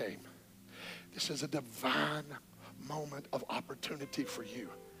that you came. This is a divine moment of opportunity for you,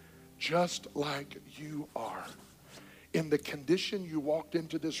 just like you are. In the condition you walked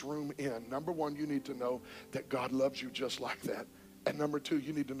into this room in, number one, you need to know that God loves you just like that. And number two,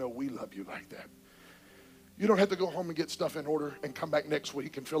 you need to know we love you like that. You don't have to go home and get stuff in order and come back next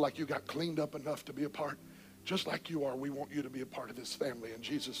week and feel like you got cleaned up enough to be a part. Just like you are, we want you to be a part of this family, and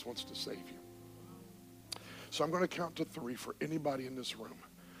Jesus wants to save you. So I'm going to count to 3 for anybody in this room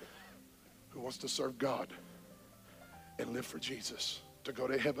who wants to serve God and live for Jesus, to go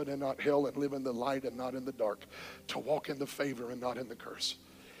to heaven and not hell, and live in the light and not in the dark, to walk in the favor and not in the curse.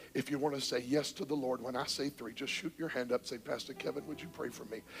 If you want to say yes to the Lord, when I say 3, just shoot your hand up. Say, Pastor Kevin, would you pray for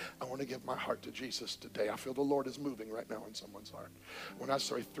me? I want to give my heart to Jesus today. I feel the Lord is moving right now in someone's heart. When I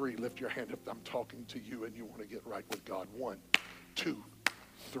say 3, lift your hand up. I'm talking to you and you want to get right with God. 1, 2,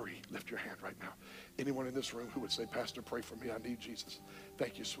 3. Lift your hand right now. Anyone in this room who would say, Pastor, pray for me. I need Jesus.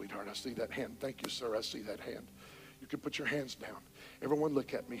 Thank you, sweetheart. I see that hand. Thank you, sir. I see that hand. You can put your hands down. Everyone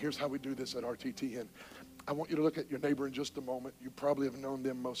look at me. Here's how we do this at RTTN. I want you to look at your neighbor in just a moment. You probably have known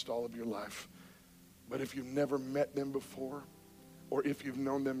them most all of your life. But if you've never met them before, or if you've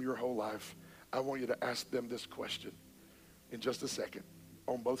known them your whole life, I want you to ask them this question in just a second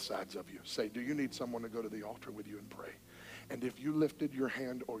on both sides of you. Say, do you need someone to go to the altar with you and pray? And if you lifted your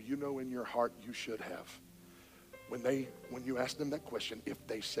hand, or you know in your heart you should have, when you ask them that question, if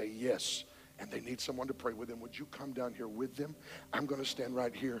they say yes, and they need someone to pray with them, would you come down here with them? I'm going to stand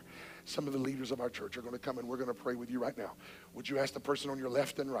right here. Some of the leaders of our church are going to come, and we're going to pray with you right now. Would you ask the person on your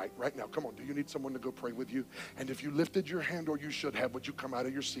left and right now? Come on, do you need someone to go pray with you? And if you lifted your hand, or you should have, would you come out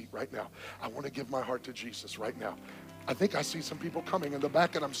of your seat right now? I want to give my heart to Jesus right now. I think I see some people coming in the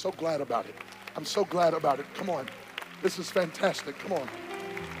back, and I'm so glad about it. I'm so glad about it. Come on. This is fantastic. Come on.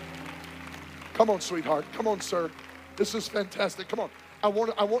 Come on, sweetheart. Come on, sir. This is fantastic. Come on. I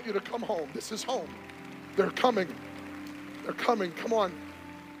want you to come home. This is home. They're coming. They're coming. Come on.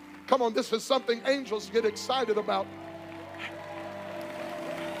 Come on. This is something angels get excited about.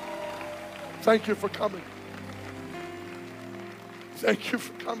 Thank you for coming. Thank you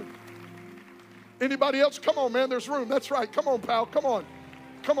for coming. Anybody else? Come on, man. There's room. That's right. Come on, pal. Come on.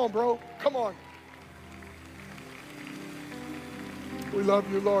 Come on, bro. Come on. We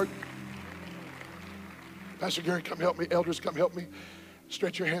love you, Lord. Pastor Gary, come help me. Elders, come help me.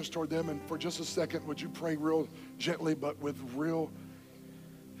 Stretch your hands toward them, and for just a second, would you pray real gently, but with real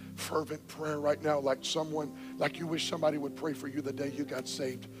fervent prayer right now, like you wish somebody would pray for you the day you got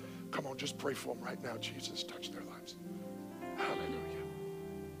saved. Come on, just pray for them right now. Jesus, touch their lives. Hallelujah.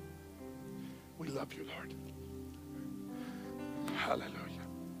 We love you, Lord. Hallelujah.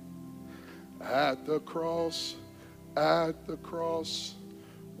 At the cross,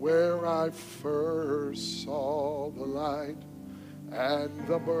 where I first saw the light, and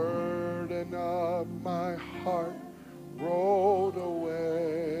the burden of my heart rolled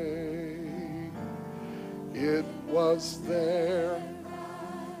away. It was there.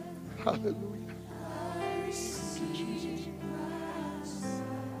 Hallelujah. Thank you, Jesus.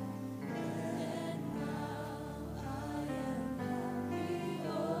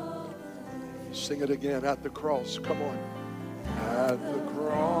 Sing it again. At the cross. Come on. At the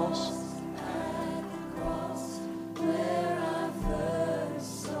cross. Where I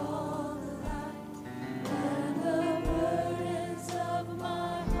first saw the light, and the burdens of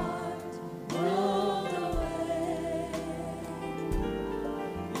my heart rolled away.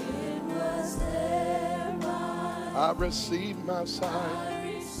 It was there I received my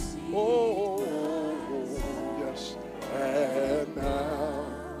sight. Oh, yes. And now.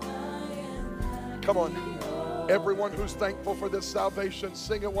 Come on. Everyone who's thankful for this salvation,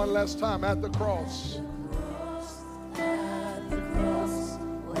 sing it one last time. At the cross. At the cross,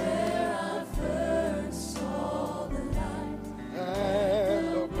 where I first saw the light,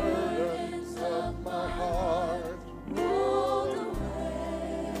 and the burdens of my heart rolled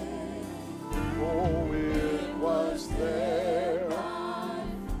away. Oh, it was there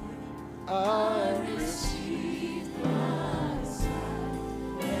I received my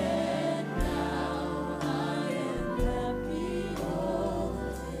sight, and now I am happy all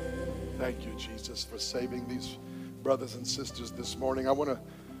the day. Thank you, Jesus, for saving these brothers and sisters this morning. I want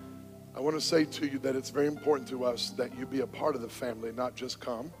to say to you that it's very important to us that you be a part of the family, not just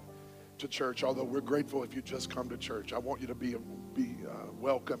come to church, although we're grateful if you just come to church. I want you to be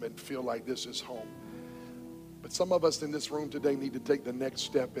welcome and feel like this is home. But some of us in this room today need to take the next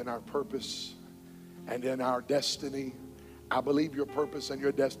step in our purpose and in our destiny. I believe your purpose and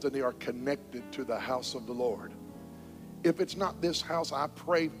your destiny are connected to the house of the Lord. If it's not this house, I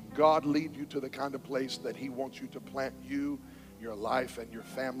pray God lead you to the kind of place that he wants you to plant you, your life, and your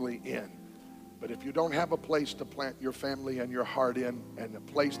family in. But if you don't have a place to plant your family and your heart in, and a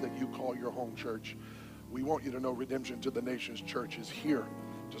place that you call your home church, we want you to know Redemption to the Nations Church is here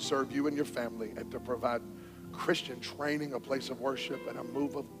to serve you and your family and to provide Christian training, a place of worship, and a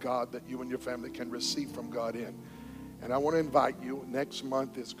move of God that you and your family can receive from God in. And I want to invite you. Next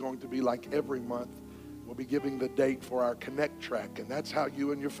month is going to be like every month. We'll be giving the date for our Connect track, and that's how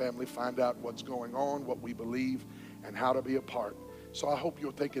you and your family find out what's going on, what we believe, and how to be a part. So I hope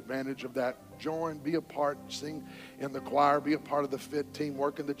you'll take advantage of that. Join, be a part, sing in the choir, be a part of the FIT team,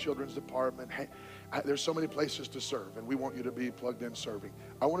 work in the children's department. Hey, there's so many places to serve, and we want you to be plugged in serving.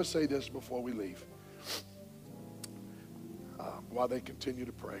 I want to say this before we leave, while they continue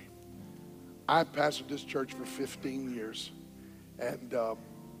to pray. I've pastored this church for 15 years, and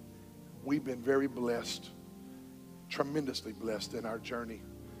we've been very blessed, tremendously blessed in our journey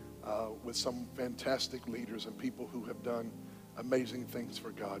with some fantastic leaders and people who have done amazing things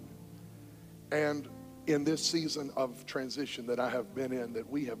for God. And In this season of transition that I have been in, that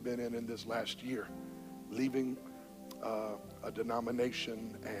we have been in this last year, leaving a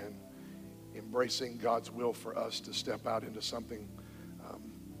denomination and embracing God's will for us to step out into something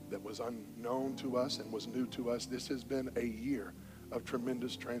that was unknown to us and was new to us, this has been a year of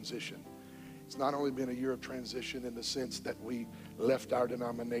tremendous transition. It's not only been a year of transition in the sense that we left our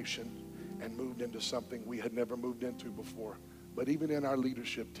denomination and moved into something we had never moved into before, but even in our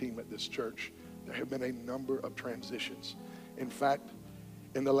leadership team at this church, there have been a number of transitions. In fact,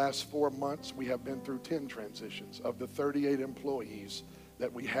 in the last 4 months, we have been through 10 transitions. Of the 38 employees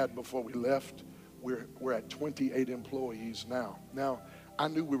that we had before we left, we're at 28 employees now. Now, I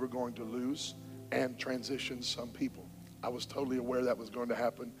knew we were going to lose and transition some people. I was totally aware that was going to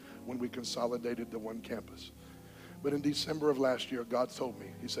happen when we consolidated to one campus. But in December of last year, God told me,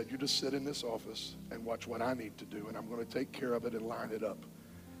 he said, you just sit in this office and watch what I need to do, and I'm going to take care of it and line it up.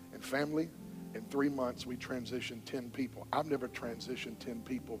 And family, in 3 months, we transitioned 10 people. I've never transitioned 10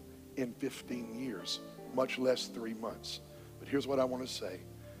 people in 15 years, much less 3 months. But here's what I want to say.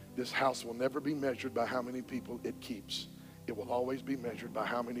 This house will never be measured by how many people it keeps. It will always be measured by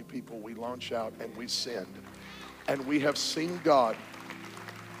how many people we launch out and we send. And we have seen God.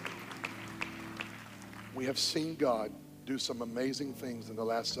 We have seen God do some amazing things in the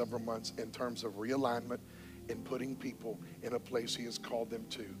last several months in terms of realignment, in putting people in a place he has called them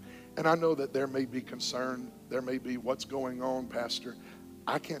to. And I know that there may be concern. There may be, what's going on, Pastor?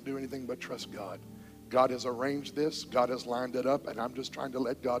 I can't do anything but trust God. God has arranged this. God has lined it up. And I'm just trying to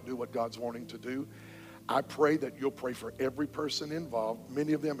let God do what God's wanting to do. I pray that you'll pray for every person involved.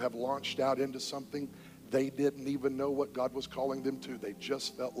 Many of them have launched out into something they didn't even know what God was calling them to. They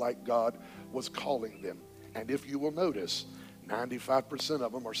just felt like God was calling them. And if you will notice, 95%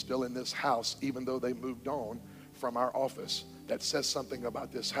 of them are still in this house, even though they moved on from our office. That says something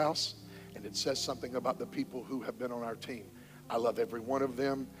about this house, and it says something about the people who have been on our team. I love every one of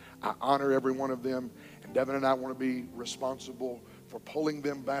them. I honor every one of them. And Devin and I want to be responsible for pulling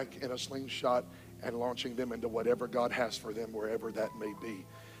them back in a slingshot and launching them into whatever God has for them, wherever that may be.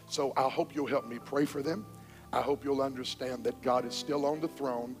 So I hope you'll help me pray for them. I hope you'll understand that God is still on the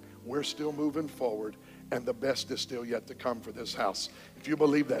throne. We're still moving forward, and the best is still yet to come for this house. If you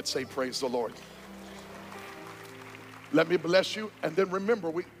believe that, say praise the Lord. Let me bless you. And then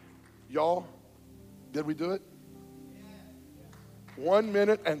remember, y'all, did we do it? 1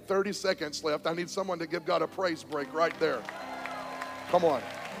 minute and 30 seconds left. I need someone to give God a praise break right there. Come on.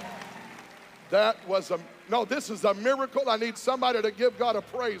 That was no, this is a miracle. I need somebody to give God a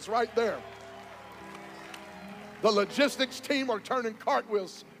praise right there. The logistics team are turning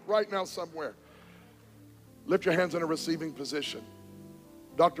cartwheels right now somewhere. Lift your hands in a receiving position.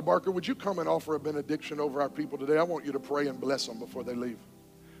 Dr. Barker, would you come and offer a benediction over our people today? I want you to pray and bless them before they leave.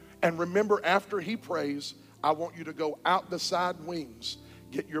 And remember, after he prays, I want you to go out the side wings.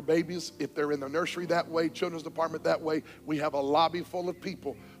 Get your babies, if they're in the nursery that way, children's department that way. We have a lobby full of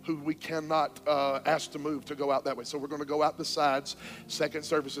people who we cannot ask to move to go out that way. So we're going to go out the sides. Second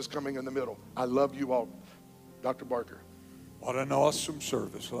service is coming in the middle. I love you all. Dr. Barker. What an awesome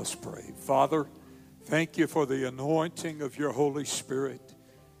service. Let's pray. Father, thank you for the anointing of your Holy Spirit.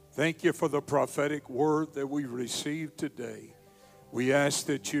 Thank you for the prophetic word that we received today. We ask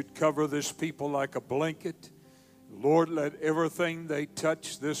that you'd cover this people like a blanket. Lord, let everything they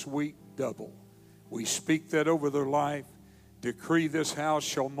touch this week double. We speak that over their life. Decree this house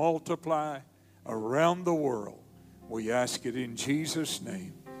shall multiply around the world. We ask it in Jesus'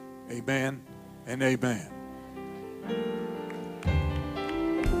 name. Amen and amen.